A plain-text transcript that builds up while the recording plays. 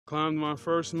Climbed my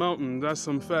first mountain. That's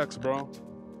some facts, bro.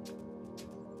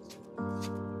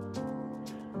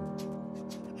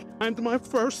 Climbed my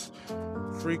first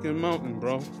freaking mountain,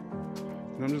 bro.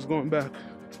 And I'm just going back.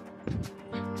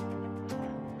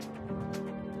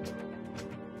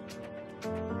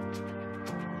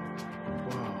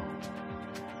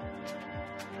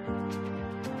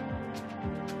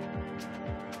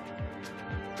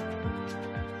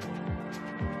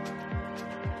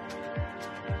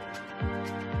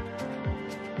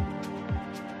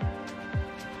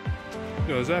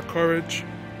 Yo, is that Courage?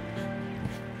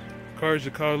 Courage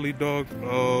the cowardly dog?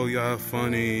 Oh, y'all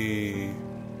funny.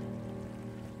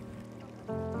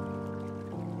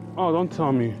 Oh, don't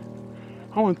tell me.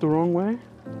 I went the wrong way.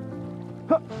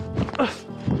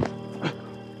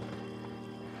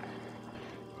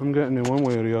 I'm getting it one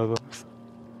way or the other.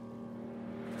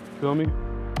 Feel me?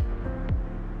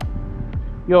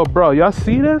 Yo, bro, y'all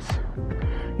see this?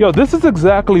 Yo, this is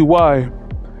exactly why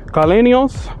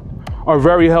Caleños are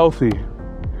very healthy.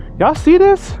 Y'all see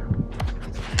this?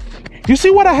 You see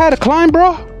what I had to climb,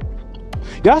 bro?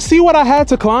 Y'all see what I had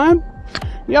to climb?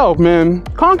 Yo, man,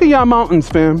 conquer y'all mountains,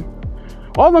 fam.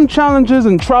 All them challenges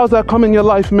and trials that come in your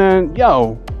life, man,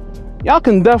 yo, y'all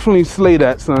can definitely slay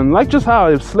that, son. Like just how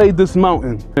I've slayed this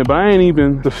mountain. Yeah, but I ain't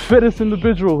even the fittest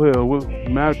individual here with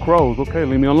mad crows. Okay,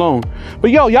 leave me alone.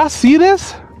 But yo, y'all see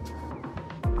this?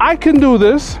 I can do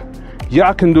this.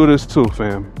 Y'all can do this too,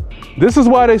 fam. This is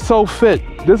why they so fit.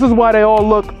 This is why they all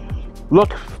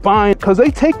look fine, because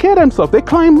they take care of themselves. They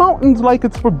climb mountains like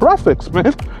it's for breakfast,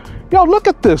 man. Yo, look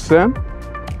at this, fam.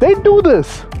 They do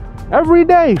this every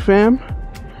day, fam.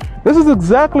 This is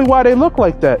exactly why they look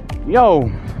like that. Yo,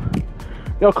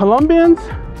 Colombians,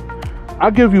 I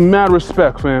give you mad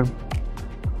respect, fam.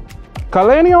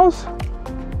 Caleños,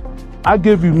 I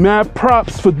give you mad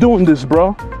props for doing this,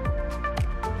 bro.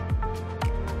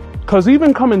 Because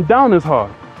even coming down is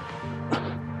hard.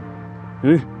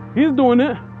 He's doing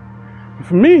it.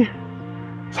 For me,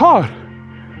 it's hard.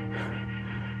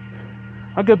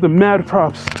 I give the mad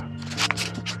props.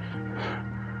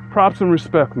 Props and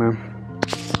respect, man.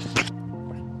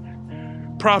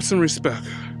 Props and respect.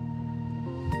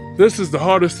 This is the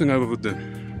hardest thing I've ever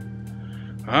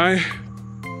done. Alright?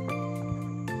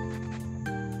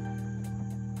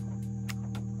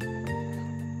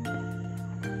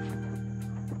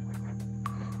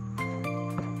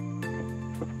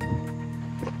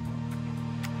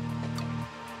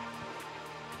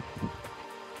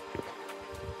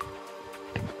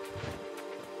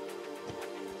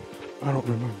 I don't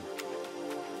remember.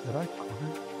 Did I climb?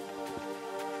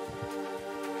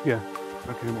 Yeah,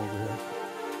 I came over here.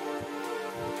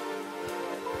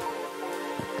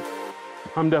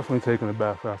 I'm definitely taking a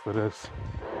bath after this.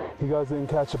 You guys didn't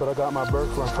catch it, but I got my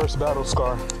first battle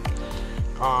scar.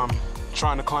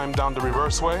 Trying to climb down the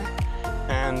reverse way,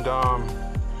 and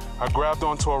I grabbed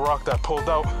onto a rock that pulled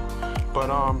out, but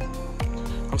I'm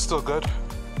still good.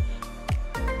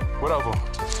 Whatever.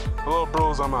 A little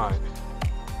bruise, I'm alright.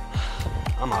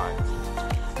 I'm alright.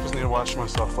 Just need to wash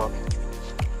myself up.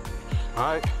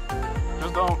 Alright?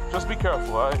 Just be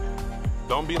careful, alright?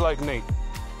 Don't be like Nate.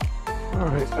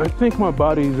 Alright, I think my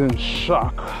body's in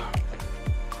shock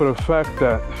for the fact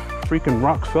that freaking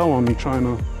rock fell on me trying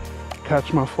to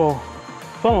catch my fall.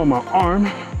 Fell on my arm,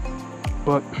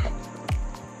 but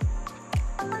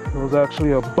it was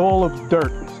actually a ball of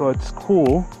dirt, so it's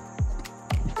cool.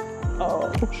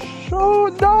 Oh,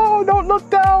 shoot, no, don't look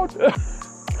down.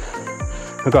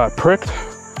 I got pricked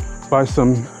by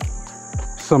some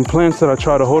plants that I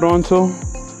try to hold on to.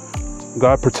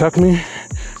 God protect me.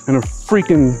 And a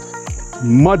freaking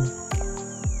mud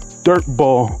dirt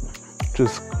ball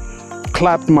just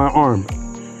clapped my arm.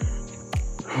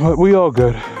 But we all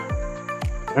good.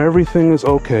 Everything is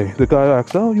okay. The guy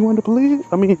asked, oh, you want the police?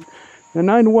 I mean, the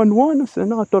 911? I said,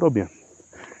 no, todo bien.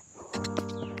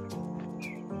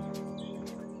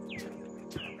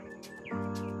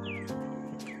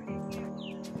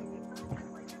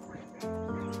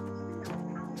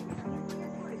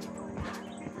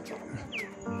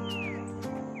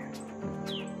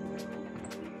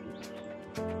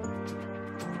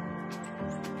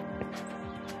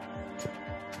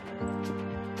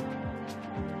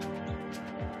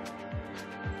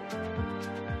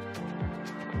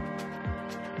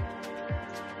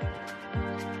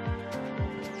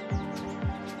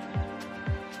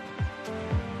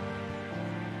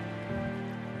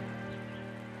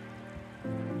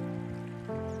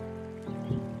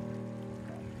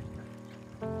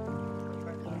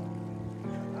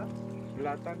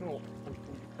 Plátano.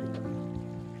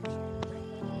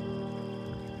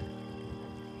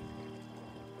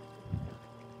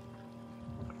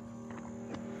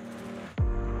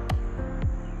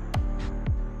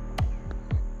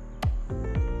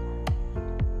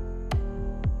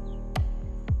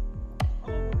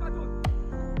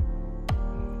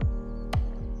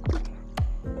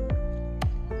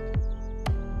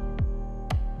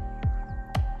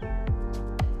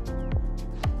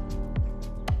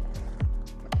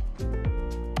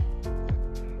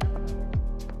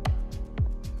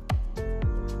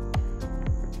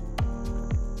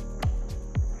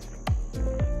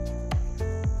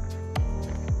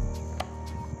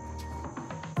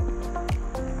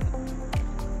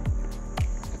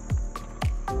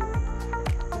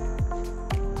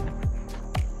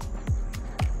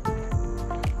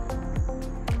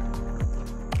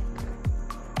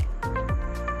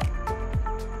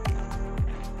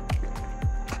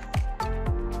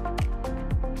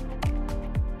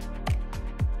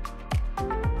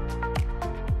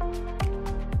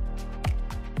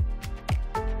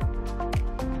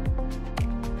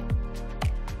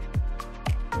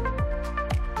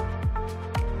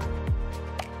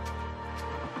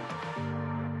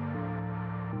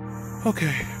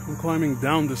 Okay, I'm climbing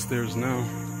down the stairs now,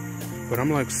 but I'm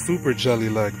like super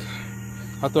jelly-legged.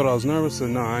 I thought I was nervous,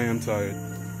 and no, I am tired.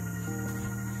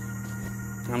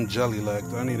 I'm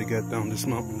jelly-legged. I need to get down this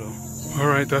mountain though. All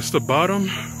right, that's the bottom.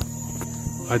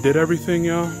 I did everything,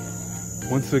 y'all.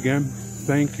 Once again,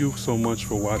 thank you so much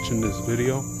for watching this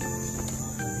video.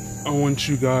 I want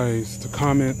you guys to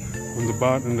comment on the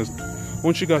bottom. I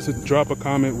want you guys to drop a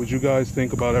comment. Would you guys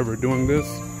think about ever doing this?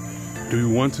 Do you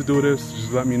want to do this?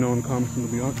 Just let me know in the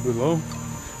comments below.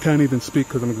 Can't even speak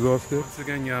because I'm exhausted. Once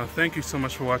again, y'all, thank you so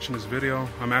much for watching this video.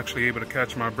 I'm actually able to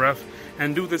catch my breath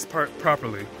and do this part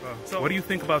properly. So what do you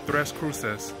think about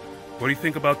Cruces? What do you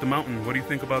think about the mountain? What do you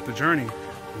think about the journey?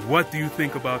 What do you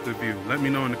think about the view? Let me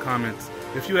know in the comments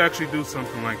if you actually do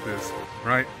something like this,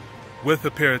 right? With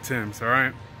a pair of Timbs, all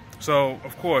right? So,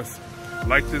 of course,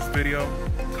 like this video,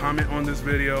 comment on this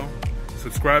video,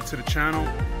 subscribe to the channel,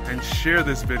 and share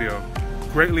this video.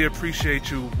 Greatly appreciate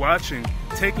you watching,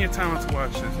 taking your time to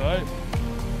watch this, all right?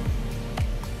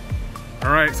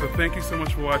 All right, so thank you so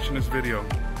much for watching this video.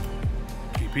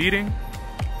 Keep eating,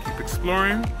 keep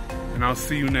exploring, and I'll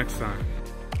see you next time.